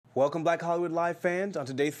Welcome, Black Hollywood Live fans. On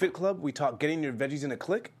today's Fit Club, we talk getting your veggies in a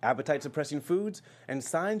click, appetite-suppressing foods, and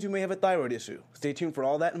signs you may have a thyroid issue. Stay tuned for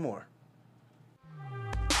all that and more.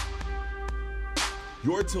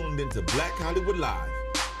 You're tuned into Black Hollywood Live,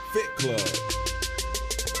 Fit Club.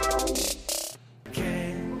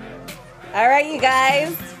 All right, you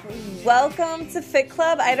guys. Welcome to Fit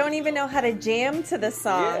Club. I don't even know how to jam to this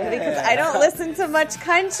song because I don't listen to much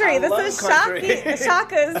country. This is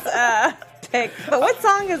Shaka's pick. But what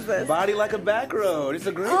song is this? Body Like a Back Road. It's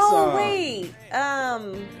a great Oh, song. wait.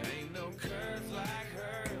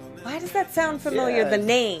 Why does that sound familiar? The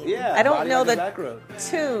name. Yeah, I don't Body know Like a the Back Road.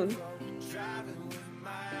 tune.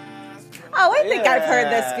 Oh, I think I've heard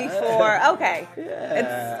this before. Okay.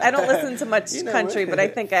 I don't listen to much country, but I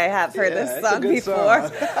think I have heard this song before.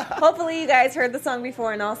 Hopefully you guys heard the song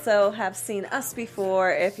before and also have seen us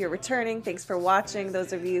before. If you're returning, thanks for watching.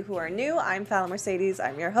 Those of you who are new, I'm Fallon Mercedes.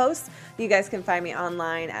 I'm your host. You guys can find me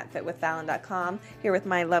online at fitwithfallon.com. Here with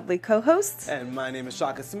my lovely co-hosts. And my name is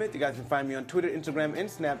Shaka Smith. You guys can find me on Twitter, Instagram, and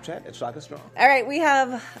Snapchat at Shaka Strong. All right, we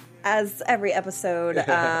have, as every episode,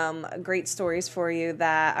 great stories for you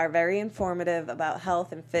that are very informative about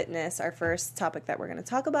health and fitness. Our first topic that we're going to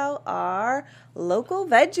talk about are local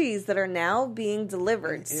veggies that are now being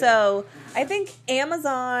delivered. Yeah. So I think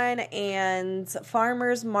Amazon and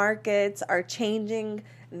farmers markets are changing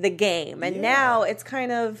the game. And now it's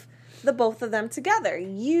kind of the both of them together.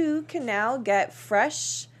 You can now get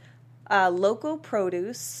fresh local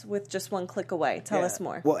produce with just one click away. Tell us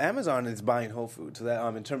more. Well, Amazon is buying Whole Foods, so that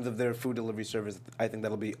in terms of their food delivery service, I think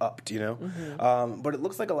that'll be upped, Mm-hmm. But it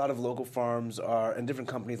looks like a lot of local farms are, and different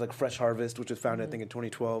companies like Fresh Harvest, which was founded, I think, in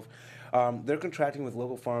 2012, they're contracting with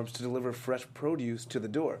local farms to deliver fresh produce to the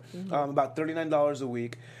door. About $39 a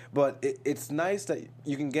week, but it's nice that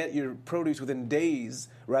you can get your produce within days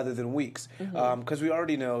rather than weeks, because we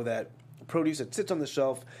already know that produce that sits on the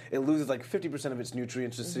shelf, it loses like 50% of its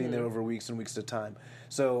nutrients just sitting there over weeks and weeks at a time.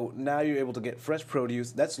 So now you're able to get fresh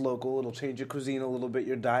produce that's local. It'll change your cuisine a little bit,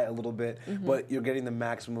 your diet a little bit, but you're getting the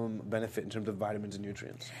maximum benefit in terms of vitamins and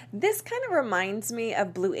nutrients. This kind of reminds me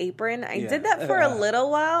of Blue Apron. I did that for a little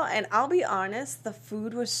while, and I'll be honest, the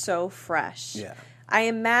food was so fresh. Yeah. I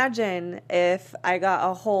imagine if I got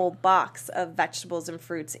a whole box of vegetables and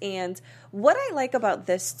fruits. And what I like about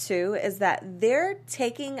this, too, is that they're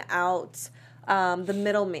taking out the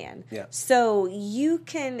middleman. Yeah. So you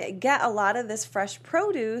can get a lot of this fresh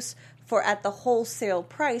produce at the wholesale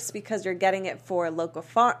price because you're getting it for a local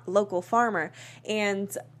farmer.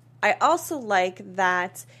 And I also like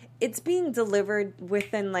that it's being delivered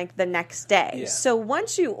within, like, the next day. Yeah. So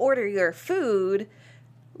once you order your food,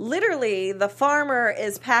 literally, the farmer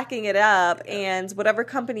is packing it up, and whatever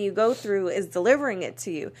company you go through is delivering it to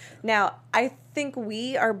you. Now, I think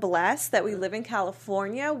we are blessed that we live in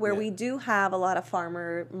California, where we do have a lot of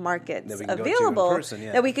farmer markets available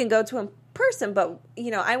that we can go to in person. But,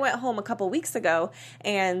 I went home a couple weeks ago,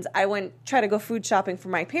 and I try to go food shopping for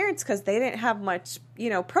my parents because they didn't have much,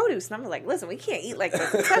 produce. And I'm like, listen, we can't eat like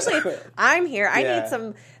this, especially if I'm here. I need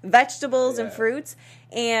some vegetables and fruits.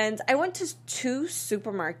 And I went to 2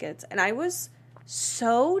 supermarkets, and I was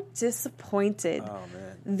so disappointed. Oh,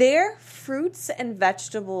 man. Their fruits and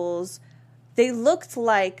vegetables, they looked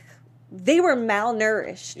like they were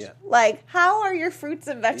malnourished. Yeah. Like, how are your fruits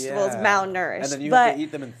and vegetables malnourished? And then you have to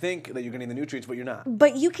eat them and think that you're getting the nutrients, but you're not.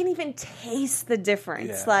 But you can even taste the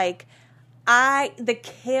difference. Yeah. Like, the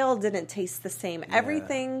kale didn't taste the same. Yeah.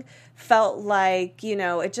 Everything felt like,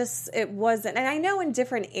 it wasn't. And I know in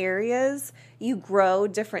different areas you grow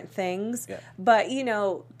different things, but,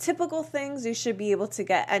 typical things you should be able to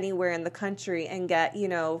get anywhere in the country and get,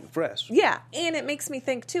 fresh. Yeah. And it makes me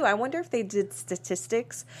think, too, I wonder if they did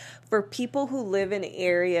statistics for people who live in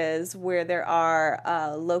areas where there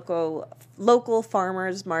are local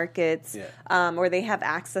farmers markets, or they have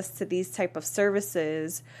access to these type of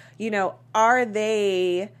services. Are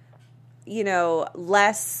they,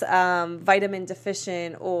 less vitamin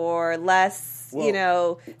deficient or less,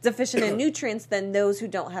 deficient in nutrients than those who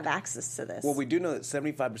don't have access to this? Well, we do know that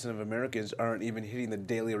 75% of Americans aren't even hitting the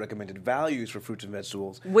daily recommended values for fruits and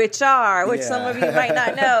vegetables. Which some of you might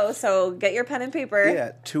not know. So get your pen and paper.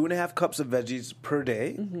 Yeah, 2.5 cups of veggies per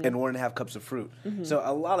day and 1.5 cups of fruit. So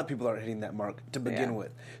a lot of people aren't hitting that mark to begin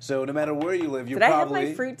with. So no matter where you live, Did I have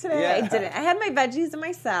my fruit today? Yeah. I didn't. I had my veggies and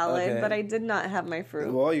my salad, but I did not have my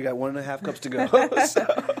fruit. Well, you got 1.5 cups to go.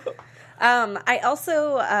 I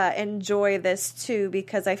also enjoy this too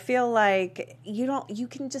because I feel like you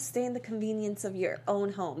can just stay in the convenience of your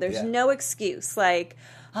own home. There's no excuse. Like,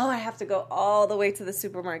 oh, I have to go all the way to the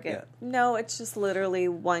supermarket. Yeah. No, it's just literally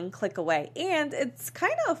one click away. And it's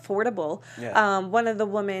kind of affordable. Yeah. One of the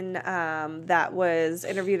women that was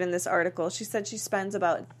interviewed in this article, she said she spends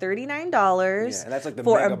about $39 Yeah, and that's like the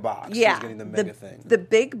for mega box. Yeah, She's getting the mega thing. the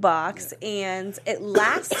big box, and it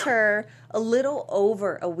lasts her a little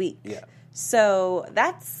over a week. Yeah. So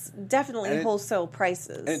that's definitely And wholesale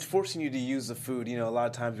prices. And it's forcing you to use the food. You know, a lot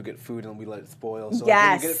of times we get food and we let it spoil. So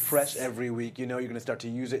Yes. when you get it fresh every week, you know you're going to start to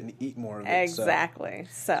use it and eat more of it. Exactly.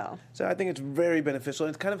 So So I think it's very beneficial.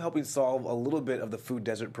 It's kind of helping solve a little bit of the food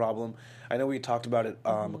desert problem. I know we talked about it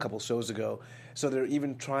a couple shows ago. So they're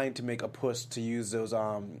even trying to make a push to use those,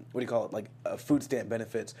 what do you call it, like food stamp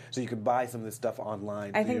benefits. So you could buy some of this stuff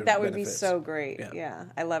online. I for think your that would benefits. be so great. Yeah,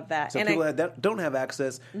 I love that. So and people that don't have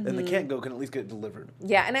access and they can't go can at least get it delivered.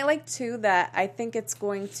 Yeah, and I like too that I think it's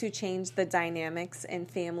going to change the dynamics in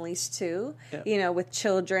families too. Yeah. You know, with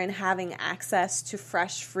children having access to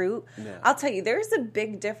fresh fruit. Yeah. I'll tell you, there's a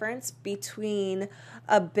big difference between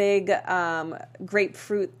a big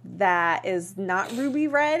grapefruit that is not ruby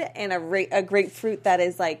red and a grapefruit that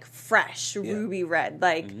is like fresh ruby red.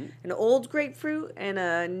 Like an old grapefruit and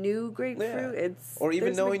a new grapefruit. It's Or even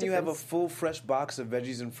there's a big knowing you have a difference. full fresh box of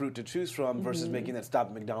veggies and fruit to choose from versus making that stop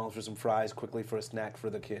at McDonald's for some fries quickly for a snack for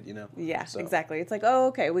the kid, you know? Yeah, So, exactly. It's like, oh,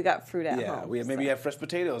 okay, we got fruit at Yeah, home. maybe you have fresh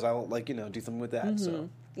potatoes. I'll do something with that. So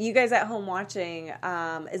You guys at home watching,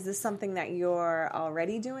 is this something that you're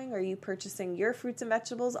already doing? Are you purchasing your fruits and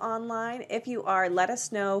vegetables online? If you are, let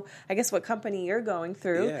us know, I guess, what company you're going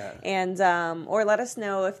through. Yeah. And, or let us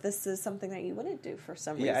know if this is something that you wouldn't do for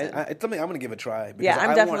some reason. it's something I'm going to give a try. because Yeah,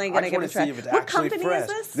 I'm I definitely want- gonna I give just it a wanna try. see if it's What actually company is fresh.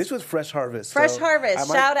 this? This was Fresh Harvest. Fresh so Harvest. I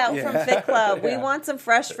might- Shout out yeah. from Fit Club. We Yeah. want some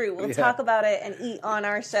fresh fruit. We'll Yeah. talk about it and eat on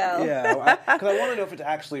our show. Yeah, because I want to know if it's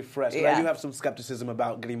actually fresh. 'Cause Yeah. I do have some skepticism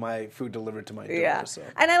about getting my food delivered to my door. Yeah. So.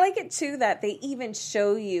 And I like it too that they even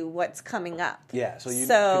show you what's coming up. Yeah, so you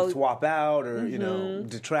can swap out or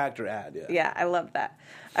detract or add. Yeah. Yeah, I love that.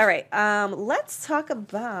 All right, let's talk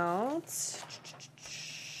about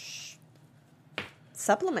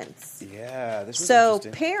supplements. Yeah, this was So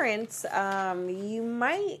interesting. parents, you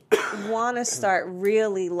might want to start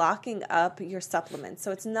really locking up your supplements.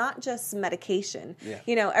 So it's not just medication. Yeah.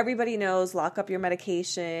 You know, everybody knows lock up your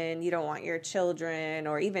medication. You don't want your children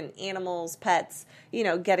or even animals, pets,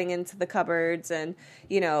 getting into the cupboards and,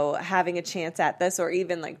 having a chance at this, or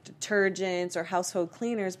even like detergents or household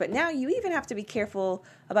cleaners. But now you even have to be careful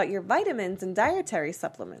about your vitamins and dietary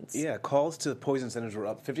supplements. Yeah, calls to poison centers were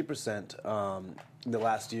up 50% the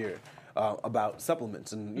last year about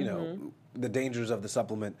supplements and the dangers of the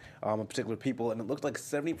supplement of particular people. And it looked like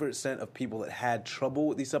 70% of people that had trouble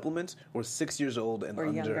with these supplements were 6 years old and Or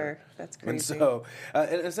under. younger. That's crazy. And so,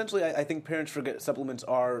 and essentially, I think parents forget supplements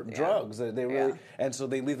are drugs. They really, and so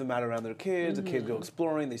they leave them out around their kids. The kids go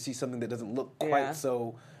exploring. They see something that doesn't look quite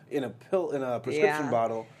so in a prescription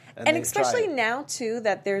bottle. And they try especially it. now, too,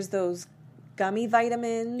 that there's those gummy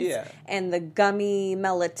vitamins Yeah. and the gummy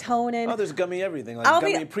melatonin. Oh, there's gummy everything, like I'll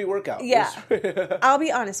gummy be- pre-workout. Yeah. I'll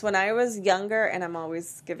be honest, when I was younger, and I'm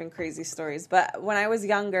always giving crazy stories, but when I was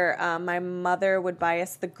younger, my mother would buy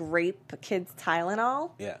us the Grape Kids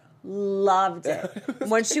Tylenol. Yeah. Loved it.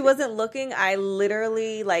 When she wasn't looking, I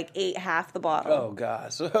literally ate half the bottle. Oh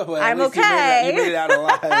gosh. Well, at I'm least okay. You made it out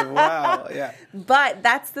alive. Wow. Yeah. But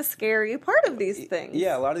that's the scary part of these things.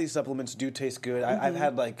 Yeah, a lot of these supplements do taste good. I've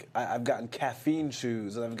had I've gotten caffeine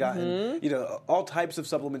chews, and I've gotten all types of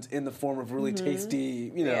supplements in the form of really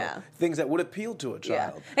tasty things that would appeal to a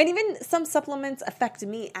Yeah. child. And even some supplements affect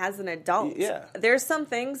me as an adult. Yeah. There's some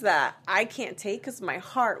things that I can't take because my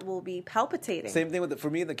heart will be palpitating. Same thing with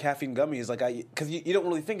for me the caffeine gummies, because you don't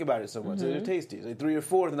really think about it so much. They're tasty. It's like 3 or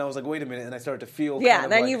 4, and I was like, wait a minute, and I started to feel Yeah, kind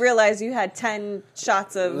of then like, you realize you had 10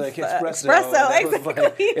 shots of like espresso, espresso, that was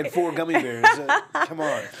exactly. and 4 gummy bears. Come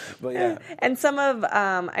on, but yeah. And some of,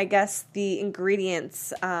 I guess, the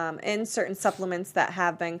ingredients in certain supplements that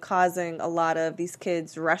have been causing a lot of these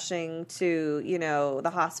kids rushing to, the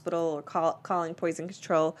hospital or calling poison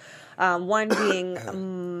control. One being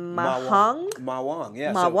Mahong. Mawang,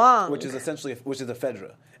 yeah. Mawang. So, which is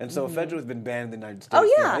ephedra. And so ephedra has been banned in the United States.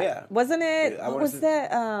 Oh, yeah. Yeah. Wasn't it, I what wanna was say-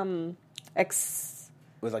 that?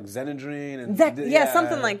 It was like Xenadrine and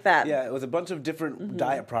something like that. Yeah, it was a bunch of different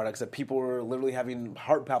diet products that people were literally having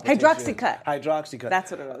heart palpitations. Hydroxycut.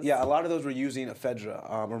 That's what it was. Yeah, a lot of those were using ephedra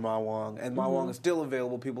or Mawang, and Mawang is still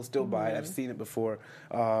available. People still buy it. I've seen it before,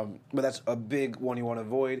 but that's a big one you want to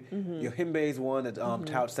avoid. Yohimbe is one that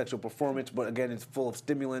touts sexual performance, but again, it's full of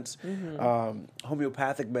stimulants,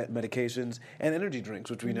 homeopathic medications, and energy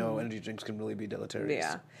drinks, which we know energy drinks can really be deleterious.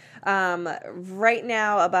 Yeah. Right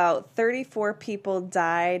now, about 34 people died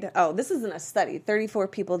died. Oh, this isn't a study. 34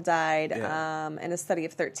 people died Yeah. in a study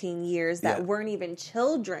of 13 years that Yeah. weren't even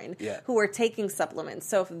children Yeah. who were taking supplements.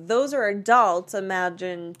 So if those are adults,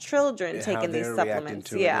 imagine children Yeah, how taking these they're reacting supplements.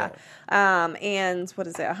 to it, Yeah. And what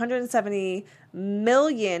is it? 170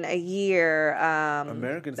 million a year.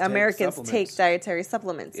 Americans take Americans supplements. take dietary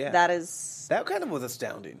supplements. Yeah. That is. That kind of was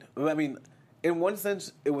astounding. I mean, in one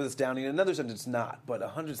sense, it was astounding. In another sense, it's not. But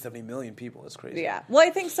 170 million people is crazy. Yeah. Well,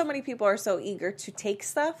 I think so many people are so eager to take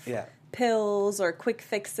stuff, Yeah. pills or quick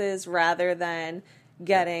fixes, rather than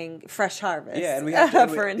getting Fresh Harvest. Yeah, and we have to,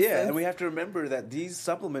 for instance. yeah, and we have to remember that these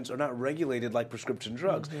supplements are not regulated like prescription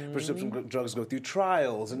drugs. Prescription drugs go through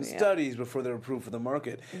trials and Yeah. studies before they're approved for the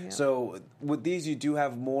market. So with these, you do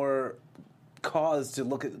have more cause to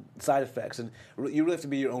look at side effects, and you really have to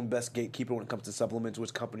be your own best gatekeeper when it comes to supplements,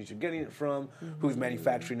 which companies you're getting it from, who's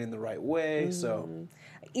manufacturing in the right way. So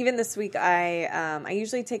Even this week, I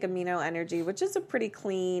usually take Amino Energy, which is a pretty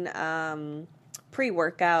clean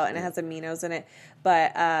pre-workout, and it has aminos in it.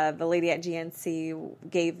 But the lady at GNC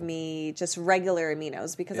gave me just regular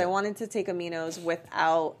aminos because I Yeah. wanted to take aminos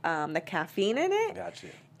without the caffeine in it. Gotcha.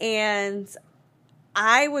 And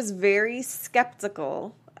I was very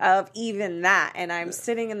skeptical of even that. And I'm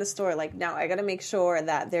sitting in the store like, no, I got to make sure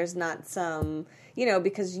that there's not some,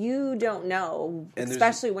 because you don't know, And there's-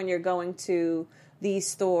 especially when you're going to these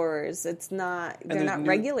stores, they're there's not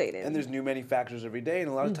regulated. And there's new manufacturers every day, and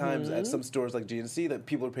a lot of times at some stores like GNC, that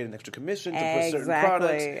people are paying an extra commission to put certain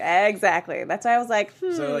products. Exactly. That's why I was like,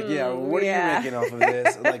 So, like, what are you making off of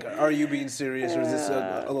this? Like, are you being serious, or is this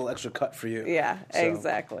a little extra cut for you? Yeah, So-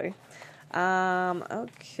 exactly.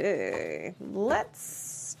 Okay,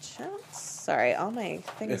 let's jump. Sorry, all my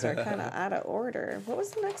things are kind of out of order. What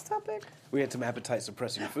was the next topic? We had some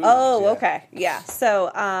appetite-suppressing foods. Oh, yeah. okay. Yeah.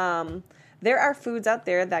 So, there are foods out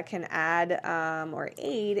there that can add or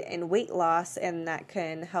aid in weight loss and that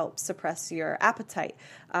can help suppress your appetite.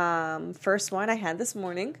 First one I had this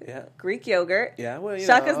morning, Yeah. Greek yogurt. Yeah, well,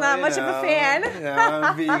 Shaka's not much of a fan. Yeah,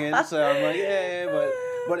 I'm vegan, so I'm like, yeah,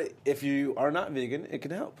 but if you are not vegan, it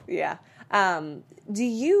can help. Yeah. Do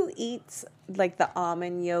you eat like the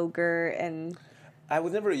almond yogurt and... I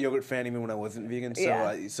was never a yogurt fan even when I wasn't vegan, so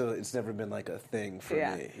Yeah. so it's never been like a thing for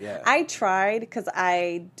me. Yeah. I tried because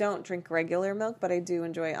I don't drink regular milk, but I do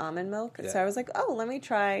enjoy almond milk. Yeah. So I was like, oh, let me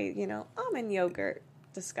try, almond yogurt.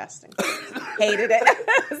 Disgusting. Hated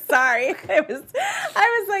it. Sorry. I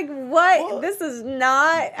was like, what? Well, this is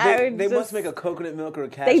not. They must make a coconut milk or a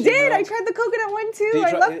cashew They did. milk. I tried the coconut one too. Did you I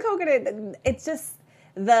try love it? coconut. It's just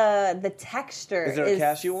the texture. Is there a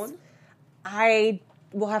cashew one? I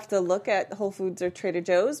will have to look at Whole Foods or Trader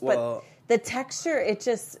Joe's, but Well- the texture,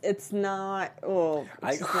 it's not. Oh,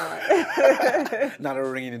 it's just not. Not a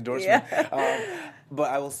ringing endorsement. Yeah. But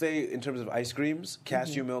I will say, in terms of ice creams,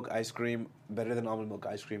 cashew milk ice cream better than almond milk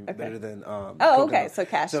ice cream, better than coconut okay, milk. so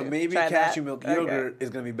cashew. So maybe Try that. cashew milk Okay. yogurt is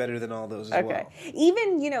going to be better than all those as Okay. well.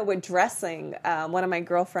 Even, with dressing, one of my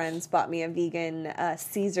girlfriends bought me a vegan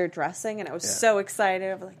Caesar dressing, and I was so excited.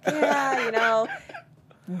 I was like, yeah,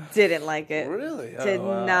 didn't like it. Really? Oh, Did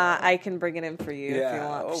wow. not. I can bring it in for you if you Yeah.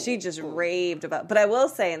 want. Oh, She just cool. raved about, but I will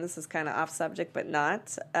say, and this is kind of off subject, but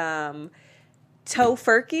not,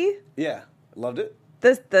 tofurkey, Yeah. Loved it?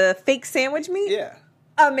 the fake sandwich meat. Yeah.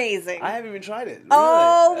 Amazing. I haven't even tried it. Really.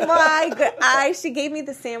 Oh my god! She gave me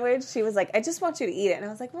the sandwich. She was like, "I just want you to eat it," and I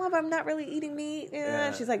was like, "Well, but I'm not really eating meat."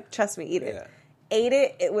 Yeah. She's like, "Trust me, eat it." Yeah. Ate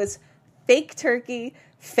it. It was fake turkey,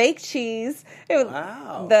 fake cheese. It was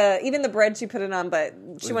Wow. even the bread she put it on, but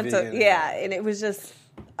she went vegan, to and it was just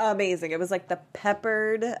amazing. It was like the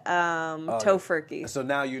peppered tofurkey. So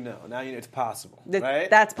now you know. Now you know it's possible, Th- right?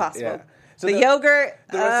 That's possible. Yeah. So the yogurt.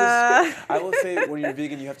 The rest is, I will say, when you're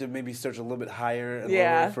vegan, you have to maybe search a little bit higher and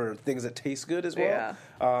Yeah. lower for things that taste good as well. Yeah.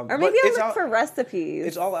 Or Or maybe I'll look for recipes.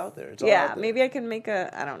 It's all out there. It's all yeah, out there. maybe I can make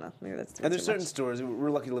I don't know. Maybe that's too And there's certain much. stores. We're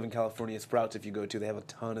lucky to live in California. Sprouts, if you go to, they have a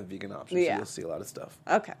ton of vegan options. Yeah. So you'll see a lot of stuff.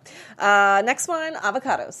 Okay. Next one,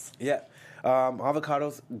 avocados. Yeah.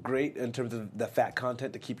 Avocados, great in terms of the fat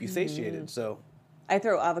content to keep you Mm-hmm. satiated. So, I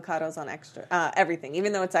throw avocados on everything,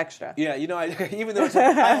 even though it's extra. yeah, even though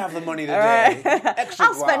I have the money today, extra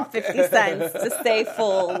I'll spend guac. 50 cents to stay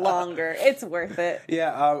full longer. It's worth it.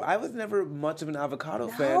 Yeah, I was never much of an avocado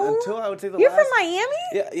fan No? until I would say the You're last. from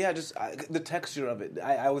Miami? Yeah, just the texture of it.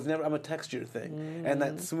 I'm a texture thing, and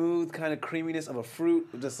that smooth kind of creaminess of a fruit,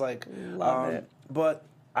 just like. Love it. But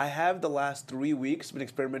I have the last 3 weeks been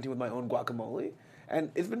experimenting with my own guacamole,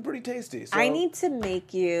 and it's been pretty tasty. So, I need to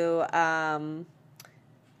make you.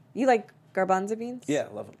 You like garbanzo beans? Yeah,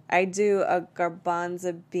 love them. I do a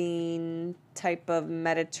garbanzo bean type of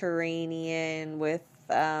Mediterranean with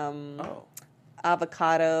Oh,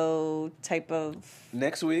 avocado type of.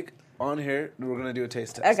 Next week on here, we're going to do a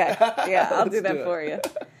taste test. Okay. Yeah, I'll do Let's that do it. for you.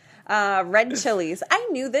 Red chilies. I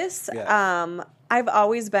knew this. Yeah. I've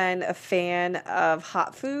always been a fan of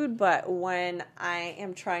hot food, but when I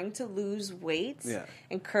am trying to lose weight Yeah.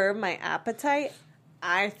 and curb my appetite,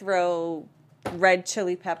 I throw red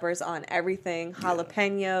chili peppers on everything,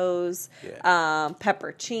 jalapenos,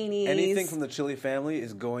 pepperoncinis. Anything from the chili family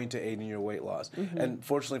is going to aid in your weight loss. And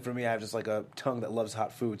fortunately for me, I have just like a tongue that loves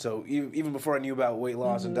hot food. So even before I knew about weight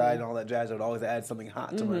loss and diet and all that jazz, I would always add something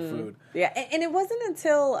hot to my food. Yeah, and it wasn't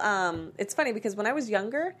until it's funny because when I was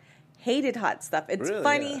younger, hated hot stuff. It's Really?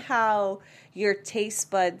 funny Yeah. how your taste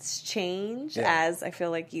buds change Yeah. as I feel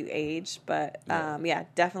like you age, but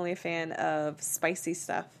definitely a fan of spicy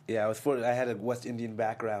stuff. Yeah, I had a West Indian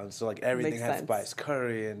background, so like everything Makes had sense. spice,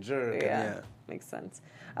 curry and jerk. Yeah, And makes sense.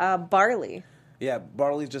 Barley. yeah,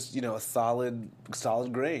 barley's just a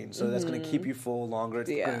solid grain, so that's going to keep you full longer. It's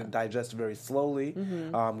Yeah. going to digest very slowly,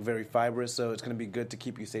 very fibrous, so it's going to be good to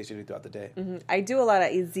keep you satiated throughout the day. I do a lot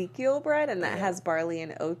of Ezekiel bread, and that has barley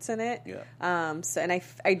and oats in it. Yeah. So, and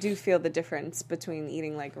I do feel the difference between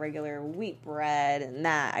eating like regular wheat bread and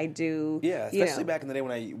that. I do. Yeah, especially back in the day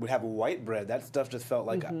when I would have white bread, that stuff just felt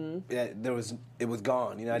like it was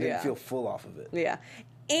gone. I didn't Yeah. feel full off of it. Yeah.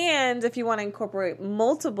 And if you want to incorporate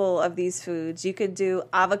multiple of these foods, you could do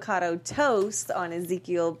avocado toast on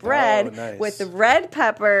Ezekiel bread nice. with the red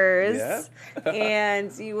peppers. Yeah.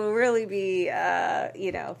 And you will really be,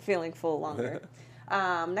 feeling full longer.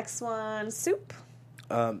 Next one, soup.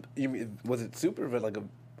 Was it soup or like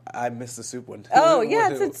I missed the soup one. Oh, yeah,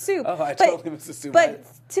 it's soup. Oh, I But- totally missed the soup. But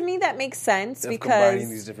to me, that makes sense of because combining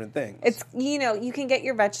these different things. it's, you can get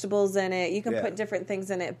your vegetables in it. You can Yeah. put different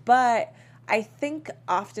things in it. But I think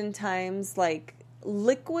oftentimes, like,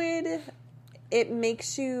 liquid, it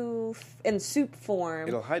makes you, in soup form,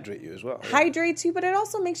 It'll hydrate you as well. hydrates you, but it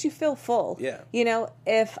also makes you feel full. Yeah.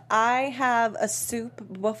 If I have a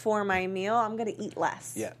soup before my meal, I'm going to eat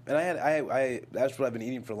less. Yeah, and I that's what I've been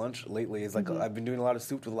eating for lunch lately. Is like Mm-hmm. I've been doing a lot of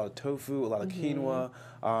soup with a lot of tofu, a lot of quinoa,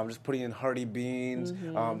 just putting in hearty beans,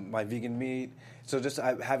 Mm-hmm. my vegan meat. So just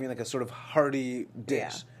having like a sort of hearty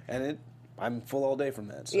dish, and I'm full all day from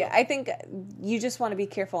that. So. Yeah, I think you just want to be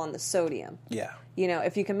careful on the sodium. Yeah.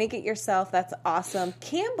 If you can make it yourself, that's awesome.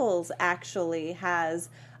 Campbell's actually has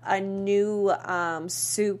a new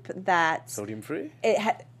soup that's Sodium free?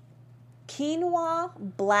 quinoa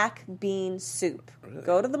black bean soup. Really?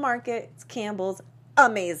 Go to the market. It's Campbell's.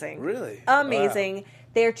 Amazing. Really? Amazing. Wow.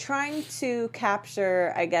 They're trying to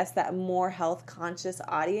capture, I guess, that more health conscious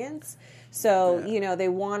audience. So, they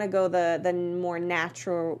want to go the more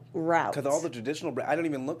natural route. Because all the traditional bread, I don't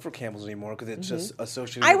even look for Campbell's anymore because it's just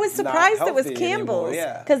associated. I was with not surprised it was healthy Campbell's anymore.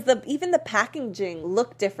 Yeah. because even the packaging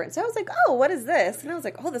looked different. So I was like, "Oh, what is this?" And I was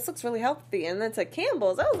like, "Oh, this looks really healthy." And then it's like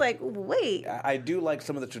Campbell's. I was like, "Wait." I do like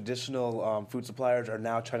some of the traditional food suppliers are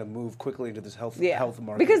now trying to move quickly into this health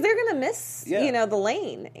market. Because they're going to miss, Yeah. the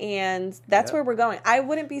lane, and that's Yeah. where we're going. I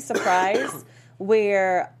wouldn't be surprised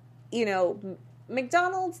where,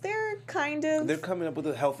 McDonald's, they're coming up with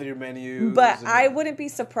a healthier menu. but I wouldn't be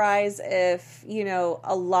surprised if,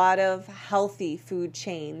 a lot of healthy food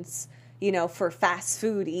chains, for fast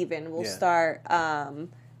food even will start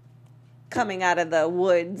coming out of the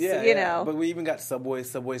woods, Yeah. But we even got Subway.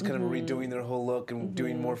 Subway's kind of redoing their whole look and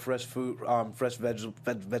doing more fresh food, fresh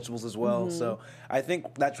vegetables as well. So I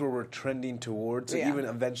think that's where we're trending towards. So even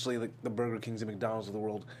eventually, the Burger Kings and McDonald's of the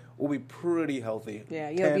world will be pretty healthy. Yeah,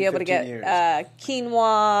 you'll 10, be able to 15 get years.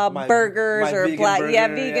 quinoa burgers my or vegan burger,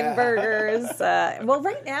 vegan yeah. burgers. Well,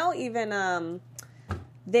 right now even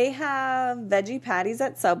they have veggie patties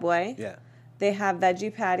at Subway. Yeah. They have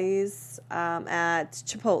veggie patties at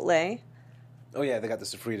Chipotle. Oh yeah, they got the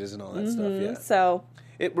sofritas and all that stuff. Yeah. So,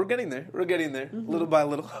 We're getting there. We're getting there, little by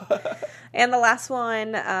little. and the last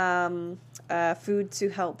one, food to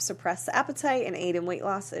help suppress the appetite and aid in weight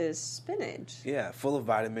loss is spinach. Yeah, full of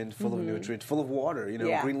vitamins, full of nutrients, full of water.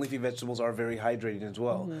 Yeah. Green leafy vegetables are very hydrating as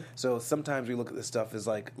well. So sometimes we look at this stuff as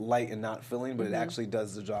like light and not filling, but it actually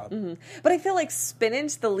does the job. But I feel like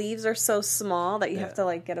spinach, the leaves are so small that you have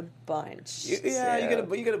to get a bunch. Yeah,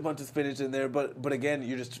 you get a bunch of spinach in there, but again,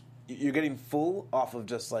 you're getting full off of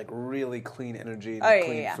just like really clean energy and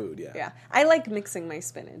clean food. Yeah. I like mixing my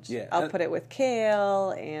spinach. Yeah. I'll put it with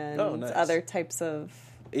kale and Oh, nice. other types of.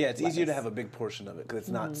 Yeah, it's easier to lettuce. have a big portion of it because it's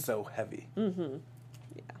not so heavy.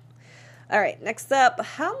 All right, next up,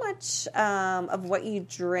 how much of what you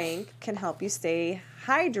drink can help you stay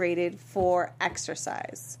hydrated for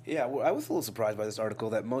exercise? Yeah, well, I was a little surprised by this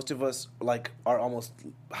article that most of us are almost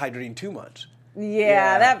hydrating too much.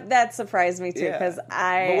 Yeah, that surprised me too because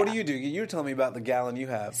But what do? You were telling me about the gallon you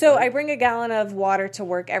have. So right? I bring a gallon of water to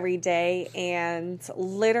work every day, and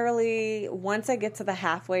literally once I get to the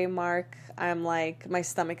halfway mark, I'm like, my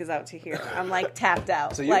stomach is out to here. I'm like tapped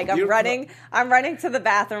out. So I'm running to the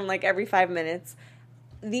bathroom like every 5 minutes.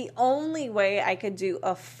 The only way I could do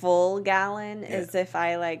a full gallon is if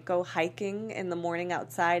I like go hiking in the morning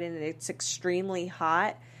outside and it's extremely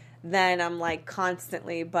hot. Then I'm like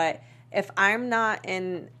constantly, but if I'm not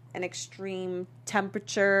in an extreme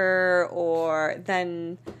temperature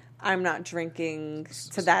then I'm not drinking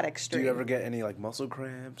to that extreme. Do you ever get any like muscle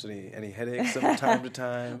cramps, any headaches from time to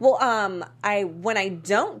time? Well, when I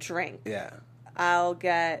don't drink, I'll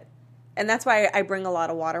get, and that's why I bring a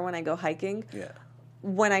lot of water when I go hiking. Yeah.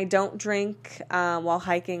 When I don't drink while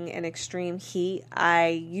hiking in extreme heat, I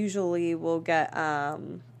usually will get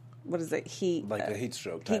heat, like a heat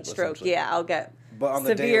stroke. Heat stroke. Yeah, I'll get on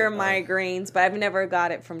severe migraines, but I've never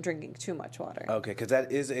got it from drinking too much water. Okay, because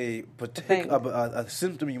that is a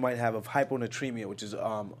symptom you might have of hyponatremia, which is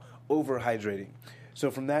overhydrating. So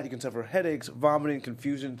from that, you can suffer headaches, vomiting,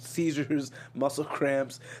 confusion, seizures, muscle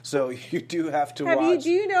cramps. So you do have to watch. Do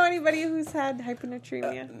you know anybody who's had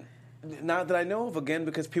hyponatremia? Not that I know of, again,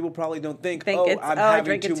 because people probably don't think I'm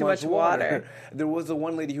having too much water. There was the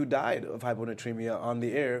one lady who died of hyponatremia on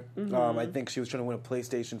the air. Mm-hmm. I think she was trying to win a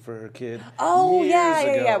PlayStation for her kid. Oh, years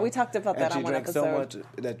ago. yeah. We talked about that on one episode. And she drank so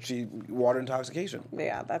much that she water intoxication.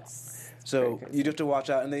 Yeah, that's... So you have to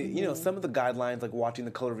watch out, and they, some of the guidelines, like watching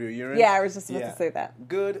the color of your urine. Yeah, I was just about to say that.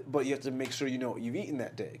 Good, but you have to make sure you know what you've eaten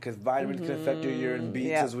that day, because vitamins can affect your urine,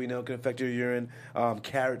 beets, as we know, can affect your urine,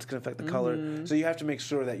 carrots can affect the color. So you have to make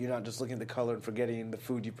sure that you're not just looking at the color and forgetting the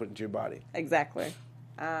food you put into your body. Exactly.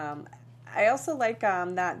 I also like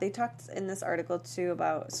that they talked in this article too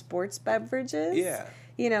about sports beverages. Yeah.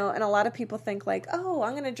 And a lot of people think like, oh,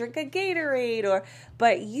 I'm going to drink a Gatorade,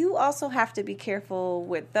 but you also have to be careful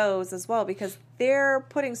with those as well because they're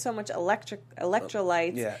putting so much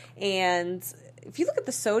electrolytes. And if you look at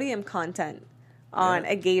the sodium content on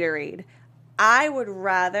a Gatorade, I would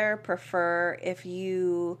rather prefer if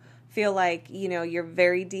you feel like, you're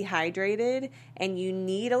very dehydrated and you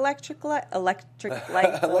need electrolytes. I like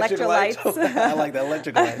that, electrolytes.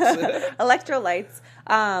 Electrolytes,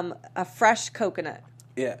 a fresh coconut.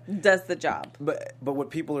 Yeah, does the job. But what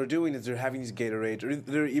people are doing is they're having these Gatorades, or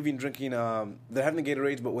they're even drinking. They're having the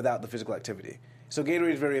Gatorades, but without the physical activity. So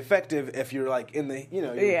Gatorade is very effective if you're like in the,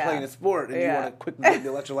 you're playing a sport and you want to quickly get the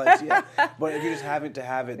electrolytes. But if you're just having to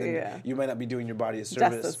have it, then you might not be doing your body a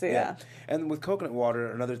service. Justice, And with coconut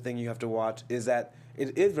water, another thing you have to watch is that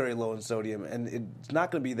it is very low in sodium, and it's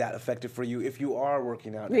not going to be that effective for you if you are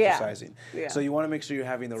working out and exercising. Yeah. So you want to make sure you're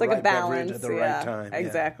having the right beverage at the right time.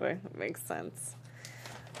 Exactly. Makes sense.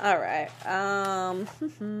 All right.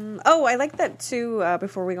 I like that too.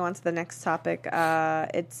 Before we go on to the next topic,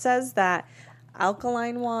 it says that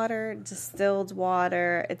alkaline water, distilled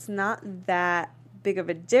water, it's not that big of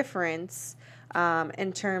a difference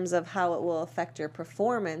in terms of how it will affect your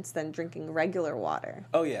performance than drinking regular water.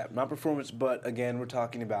 Oh, yeah. Not performance, but again, we're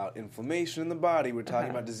talking about inflammation in the body. We're talking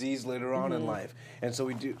about disease later on in life. And so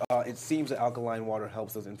we do. It seems that alkaline water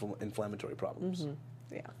helps those inflammatory problems.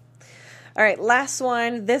 Yeah. All right, last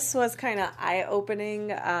one. This was kind of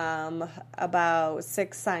eye-opening about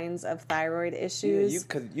 6 signs of thyroid issues. Yeah,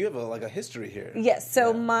 because you have a history here. Yes,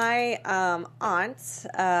 so my aunt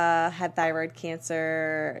had thyroid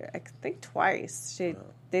cancer, I think twice.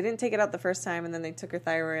 They didn't take it out the first time, and then they took her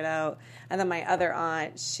thyroid out. And then my other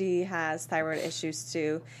aunt, she has thyroid issues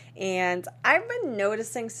too. And I've been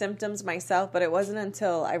noticing symptoms myself, but it wasn't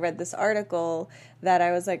until I read this article that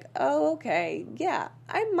I was like, oh, okay, yeah,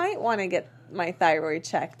 I might want to get my thyroid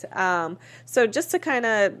checked. So just to kind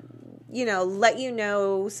of, let you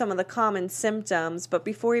know some of the common symptoms. But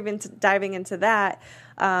before even diving into that,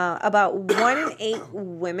 about 1 in 8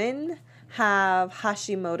 women have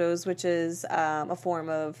Hashimoto's, which is a form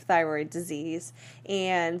of thyroid disease,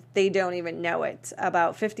 and they don't even know it.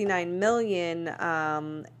 About 59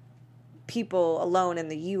 million people alone in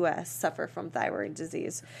the U.S. suffer from thyroid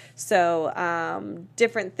disease. So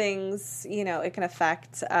different things, it can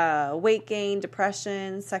affect weight gain,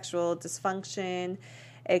 depression, sexual dysfunction,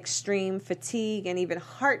 extreme fatigue, and even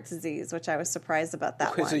heart disease, which I was surprised about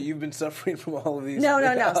that one. So you've been suffering from all of these? No.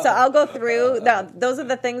 So I'll go through. No, those are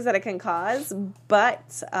the things that it can cause,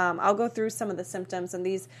 but I'll go through some of the symptoms and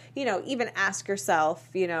these, even ask yourself,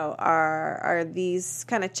 are these,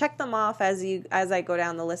 kind of check them off as I go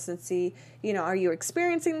down the list and see, are you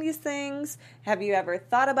experiencing these things? Have you ever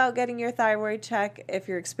thought about getting your thyroid check? If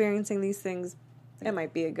you're experiencing these things, it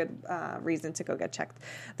might be a good reason to go get checked.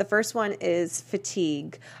 The first one is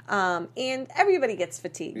fatigue. And everybody gets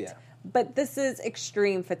fatigued. Yeah. But this is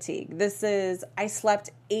extreme fatigue. This is, I slept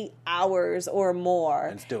 8 hours or more.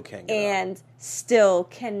 And still can't get And still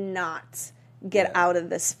cannot get out of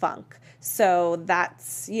this funk. So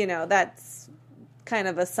that's, that's kind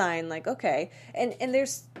of a sign like, okay. And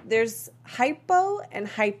there's hypo and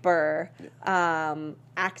hyper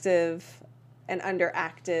active and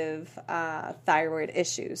underactive thyroid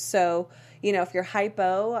issues. So, if you're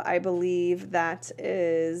hypo, I believe that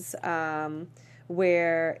is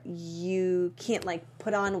where you can't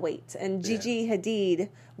put on weight. And Gigi Hadid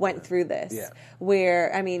went through this,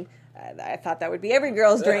 where, I thought that would be every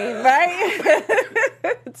girl's dream, right?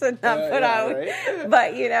 To not put on. Right?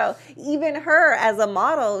 But, even her as a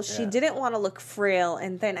model, she didn't want to look frail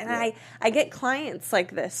and thin. And I get clients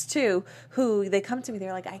like this, too, who they come to me,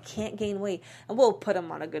 they're like, I can't gain weight. And we'll put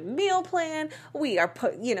them on a good meal plan. We are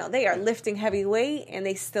they are lifting heavy weight and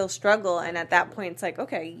they still struggle. And at that point, it's like,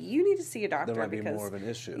 okay, you need to see a doctor. There might be more of an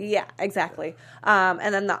issue. Yeah, exactly.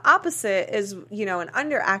 And then the opposite is, an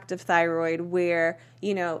underactive thyroid where,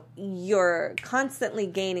 you're constantly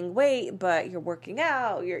gaining weight, but you're working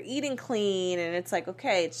out, you're eating clean, and it's like,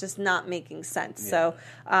 okay, it's just not making sense. Yeah.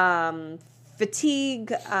 So,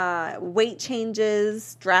 fatigue, weight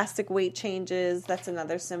changes, drastic weight changes, that's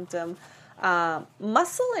another symptom.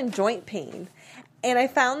 Muscle and joint pain. And I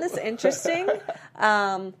found this interesting.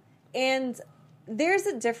 And there's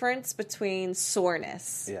a difference between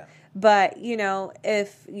soreness. Yeah. But,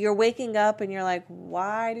 if you're waking up and you're like,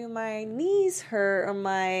 why do my knees hurt or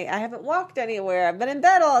I haven't walked anywhere. I've been in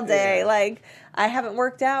bed all day. Yeah. I haven't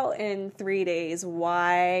worked out in 3 days.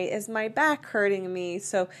 Why is my back hurting me?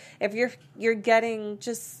 So if you're getting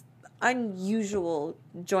just unusual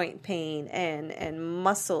joint pain and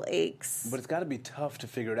muscle aches. But it's got to be tough to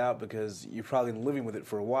figure it out because you've probably been living with it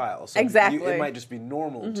for a while. So Exactly. It might just be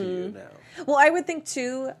normal to you now. Well, I would think,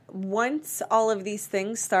 too, once all of these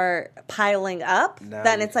things start piling up,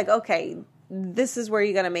 then it's like, okay, this is where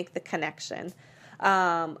you got to make the connection.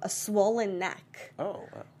 A swollen neck. Oh,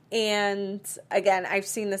 wow. And, again, I've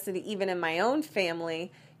seen this even in my own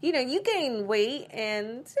family. You gain weight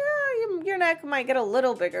and your neck might get a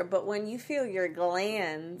little bigger, but when you feel your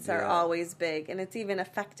glands are always big and it's even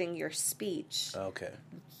affecting your speech. Okay.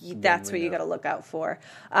 That's what you got to look out for.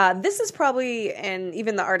 This is probably, and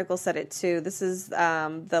even the article said it too, this is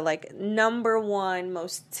the number one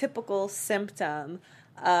most typical symptom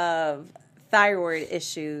of thyroid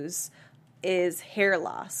issues is hair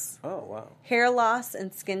loss. Oh, wow. Hair loss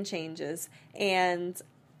and skin changes. And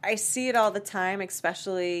I see it all the time,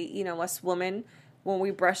 especially, us women. When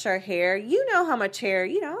we brush our hair, how much hair,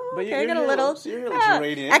 But I get a little. Your hair looks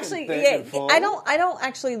radiant. Actually, and thick and full. I don't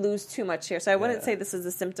actually lose too much hair, so I wouldn't say this is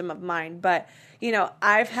a symptom of mine. But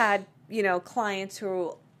I've had clients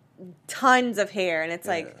who tons of hair, and it's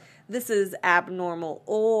like this is abnormal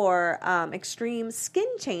or extreme skin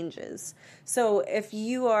changes. So if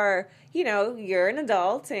you are, you're an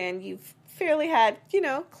adult and you've fairly had,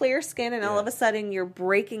 clear skin, and all of a sudden you're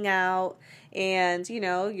breaking out, and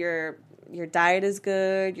your diet is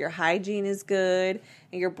good, your hygiene is good,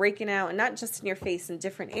 and you're breaking out, and not just in your face, in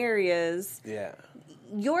different areas. Yeah.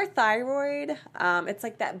 Your thyroid, it's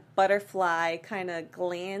like that butterfly kind of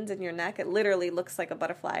gland in your neck. It literally looks like a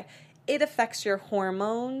butterfly. It affects your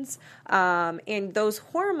hormones, and those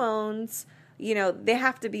hormones, they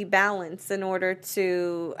have to be balanced in order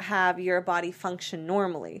to have your body function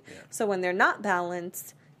normally. Yeah. So when they're not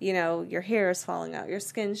balanced, your hair is falling out, your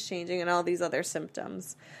skin's changing, and all these other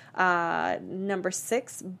symptoms. Number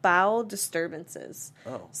 6, bowel disturbances.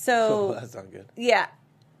 Oh, so that's not good. Yeah.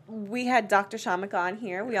 We had Dr. Shamik on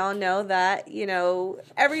here. We all know that,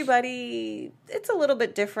 everybody, it's a little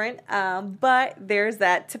bit different, but there's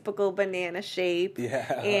that typical banana shape.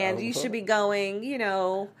 Yeah. And you should be going,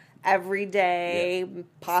 every day,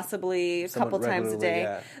 possibly a couple times a day.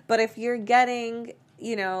 Yeah. But if you're getting,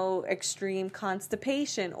 extreme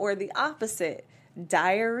constipation or the opposite,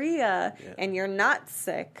 diarrhea, and you're not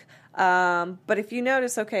sick, but if you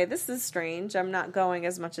notice, okay, this is strange, I'm not going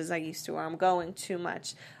as much as I used to, or I'm going too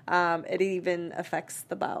much, it even affects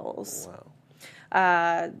the bowels.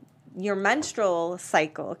 Wow. Your menstrual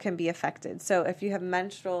cycle can be affected. So if you have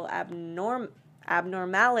menstrual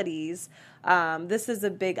abnormalities, this is a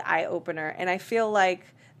big eye opener. And I feel like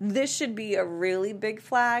this should be a really big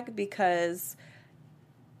flag because,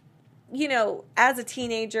 as a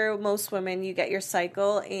teenager, most women, you get your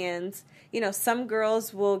cycle, and, some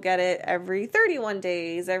girls will get it every 31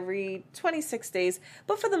 days, every 26 days.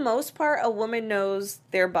 But for the most part, a woman knows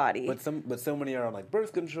their body. But so many are on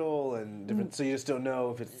birth control and different, so you just don't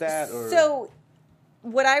know if it's that or. So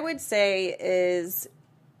what I would say is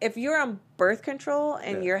if you're on birth control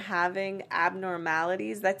and you're having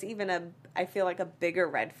abnormalities, that's even I feel like a bigger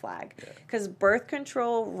red flag because birth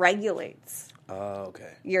control regulates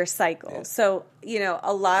your cycle. Yeah. So,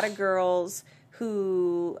 a lot of girls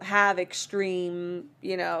who have extreme,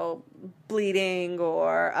 bleeding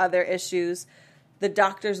or other issues, the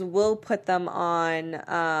doctors will put them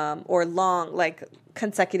on or long, like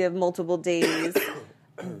consecutive multiple days.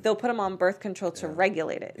 They'll put them on birth control to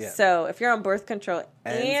regulate it. Yeah. So if you're on birth control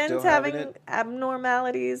and having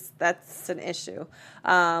abnormalities, that's an issue.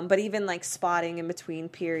 But even like spotting in between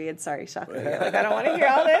periods. Sorry, Shaka. Like, I don't want to hear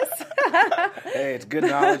all this. Hey, it's good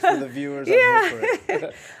knowledge for the viewers.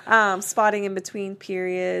 Yeah. Spotting in between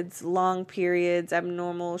periods, long periods,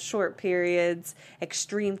 abnormal short periods,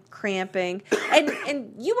 extreme cramping.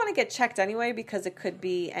 And you want to get checked anyway because it could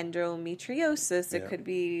be endometriosis. It could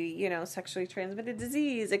be, sexually transmitted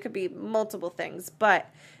disease. It could be multiple things. But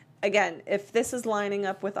again, if this is lining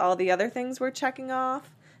up with all the other things we're checking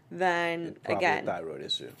off, then again, thyroid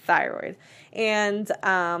issue. Thyroid. And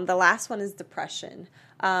the last one is depression.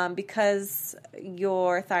 Because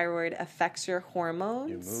your thyroid affects your hormones.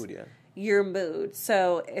 Your mood, Your mood.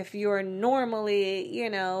 So if you're normally,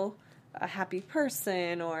 a happy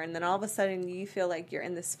person and then all of a sudden you feel like you're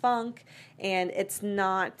in this funk and it's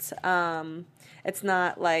not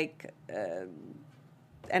like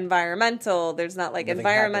environmental. There's not like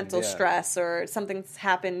environmental stress or something's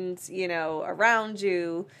happened, around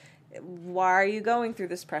you. Why are you going through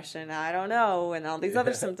this depression? I don't know. And all these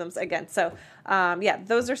other symptoms again. So,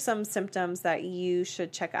 those are some symptoms that you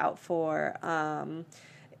should check out for,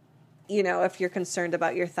 if you're concerned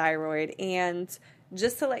about your thyroid. And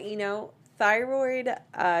just to let you know, thyroid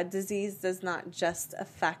disease does not just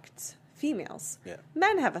affect females. Yeah.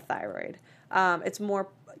 Men have a thyroid. It's more,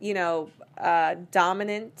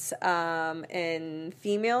 dominant in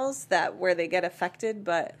females where they get affected,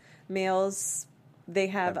 but males, they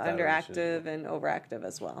have underactive and overactive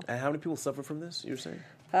as well. And how many people suffer from this, you're saying?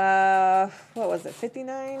 What was it,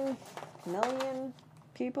 59 million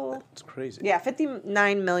people? It's crazy. Yeah,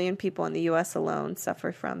 59 million people in the U.S. alone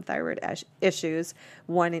suffer from thyroid issues.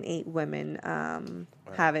 1 in 8 women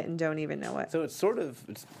have it and don't even know it. So it's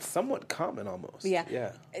somewhat common almost.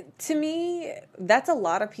 Yeah. To me, that's a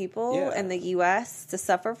lot of people in the U.S. to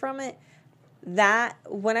suffer from it. That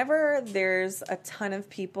whenever there's a ton of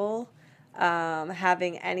people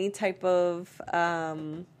having any type of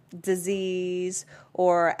disease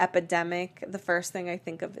or epidemic, the first thing I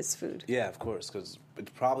think of is food. Yeah, of course, because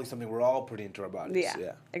it's probably something we're all putting into our bodies.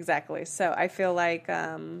 Yeah, exactly. So I feel like...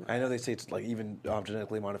 I know they say it's like even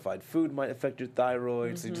genetically modified food might affect your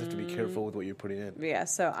thyroid, so you just have to be careful with what you're putting in. Yeah,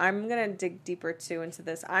 so I'm going to dig deeper, too, into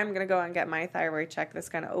this. I'm going to go and get my thyroid checked. This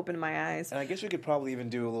kind of opened my eyes. And I guess we could probably even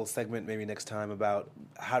do a little segment maybe next time about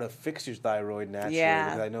how to fix your thyroid naturally. Yeah.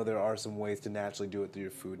 Because I know there are some ways to naturally do it through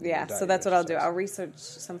your food. Yeah, so that's what I'll do. I'll research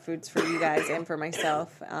some foods for you guys and for myself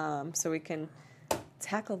so we can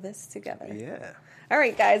tackle this together. Yeah. All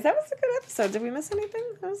right, guys, that was a good episode. Did we miss anything?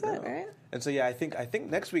 That was it, right? And so, I think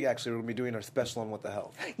next week, actually, we're going to be doing our special on What the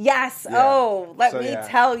Health. Yes. Yeah. Oh, let me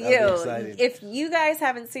tell you. If you guys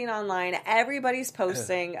haven't seen online, everybody's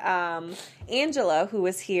posting. Angela, who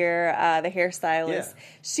was here, the hairstylist,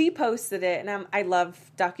 she posted it. And I love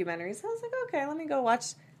documentaries. I was like, okay, let me go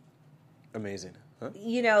watch. Amazing. Huh?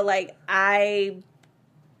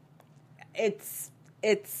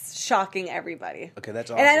 It's shocking everybody. Okay, that's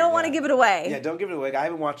awesome. And I don't want to give it away. Yeah, don't give it away. I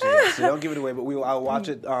haven't watched it yet, so don't give it away. But I'll watch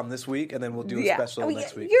it this week, and then we'll do a special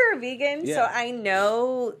next week. You're a vegan, so I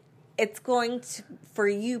know it's going to, for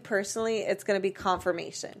you personally, it's going to be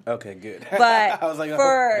confirmation. Okay, good. But I was like,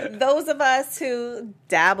 for those of us who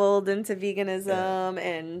dabbled into veganism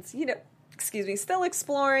and, still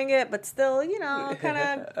exploring it, but still, kind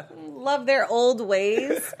of love their old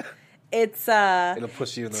ways. It's it'll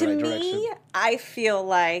push you in the right direction. To me, I feel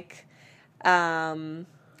like I'm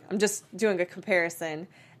just doing a comparison.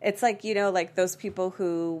 It's like, like those people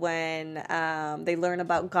who when they learn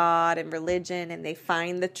about God and religion and they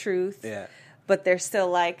find the truth, but they're still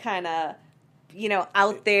like kind of,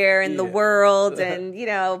 out there in the world and,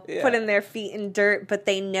 putting their feet in dirt, but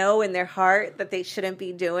they know in their heart that they shouldn't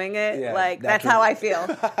be doing it. Yeah, like, that's how I feel.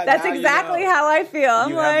 That's exactly how I feel.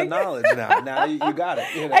 I'm have the knowledge now. Now you got it.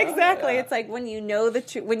 Exactly. Yeah. It's like when you know the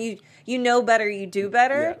truth, when you know better, you do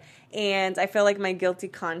better. Yeah. And I feel like my guilty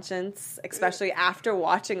conscience, especially after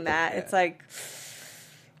watching that, it's like...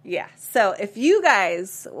 Yeah. So if you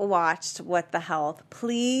guys watched What the Health,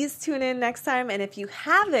 please tune in next time. And if you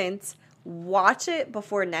haven't, watch it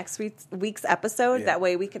before next week's episode. Yeah. That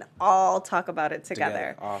way we can all talk about it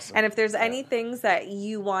together. Awesome. And if there's any things that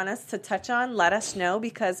you want us to touch on, let us know,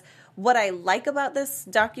 because what I like about this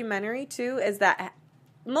documentary too is that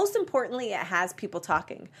most importantly, it has people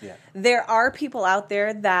talking. Yeah. There are people out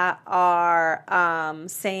there that are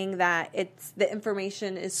saying that the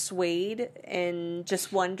information is swayed in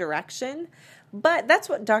just one direction. But that's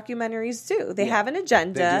what documentaries do. They have an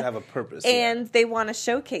agenda. They do have a purpose. And they want to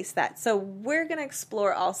showcase that. So we're going to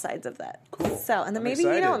explore all sides of that. Cool. So, and then I'm maybe,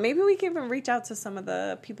 excited. maybe we can even reach out to some of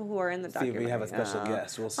the people who are in the See if documentary. we have a special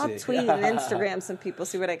guest. We'll see. I'll tweet and Instagram some people,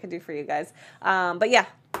 see what I can do for you guys. But yeah,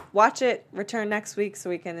 watch it. Return next week so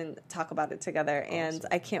we can talk about it together. Awesome. And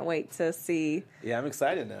I can't wait to see. Yeah, I'm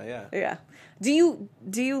excited now. Yeah. Yeah. Do you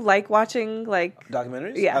like watching like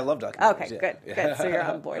documentaries? Yeah, I love documentaries. Okay, yeah. good. So you're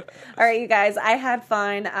on board. All right, you guys. I had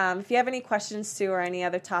fun. If you have any questions too, or any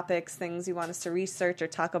other topics, things you want us to research or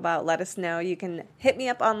talk about, let us know. You can hit me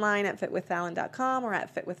up online at fitwithfallon.com or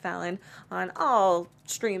at fitwithfallon on all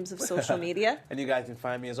streams of social media. And you guys can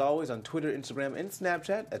find me as always on Twitter, Instagram, and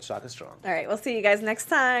Snapchat at Shaka Strong. All right, we'll see you guys next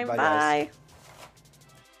time. Bye, Bye. guys.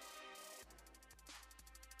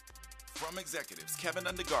 From executives Kevin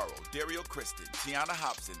Undergaro, Dario Kristen, Tiana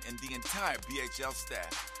Hobson, and the entire BHL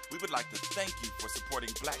staff, we would like to thank you for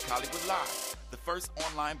supporting Black Hollywood Live, the first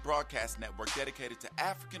online broadcast network dedicated to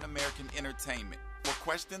African American entertainment. For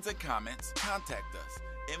questions and comments, contact us.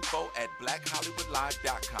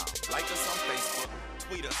 info@blackhollywoodlive.com. Like us on Facebook,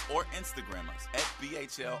 tweet us, or Instagram us at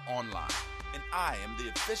BHL Online. And I am the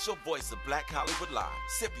official voice of Black Hollywood Live,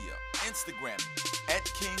 Scipio. Instagram me at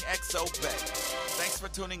KingXOBay. Thanks for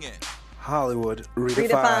tuning in. Hollywood redefined.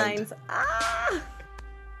 Redefines. Ah!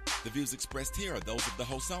 The views expressed here are those of the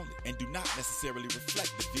host only and do not necessarily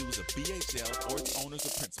reflect the views of BHL or its owners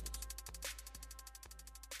or principals.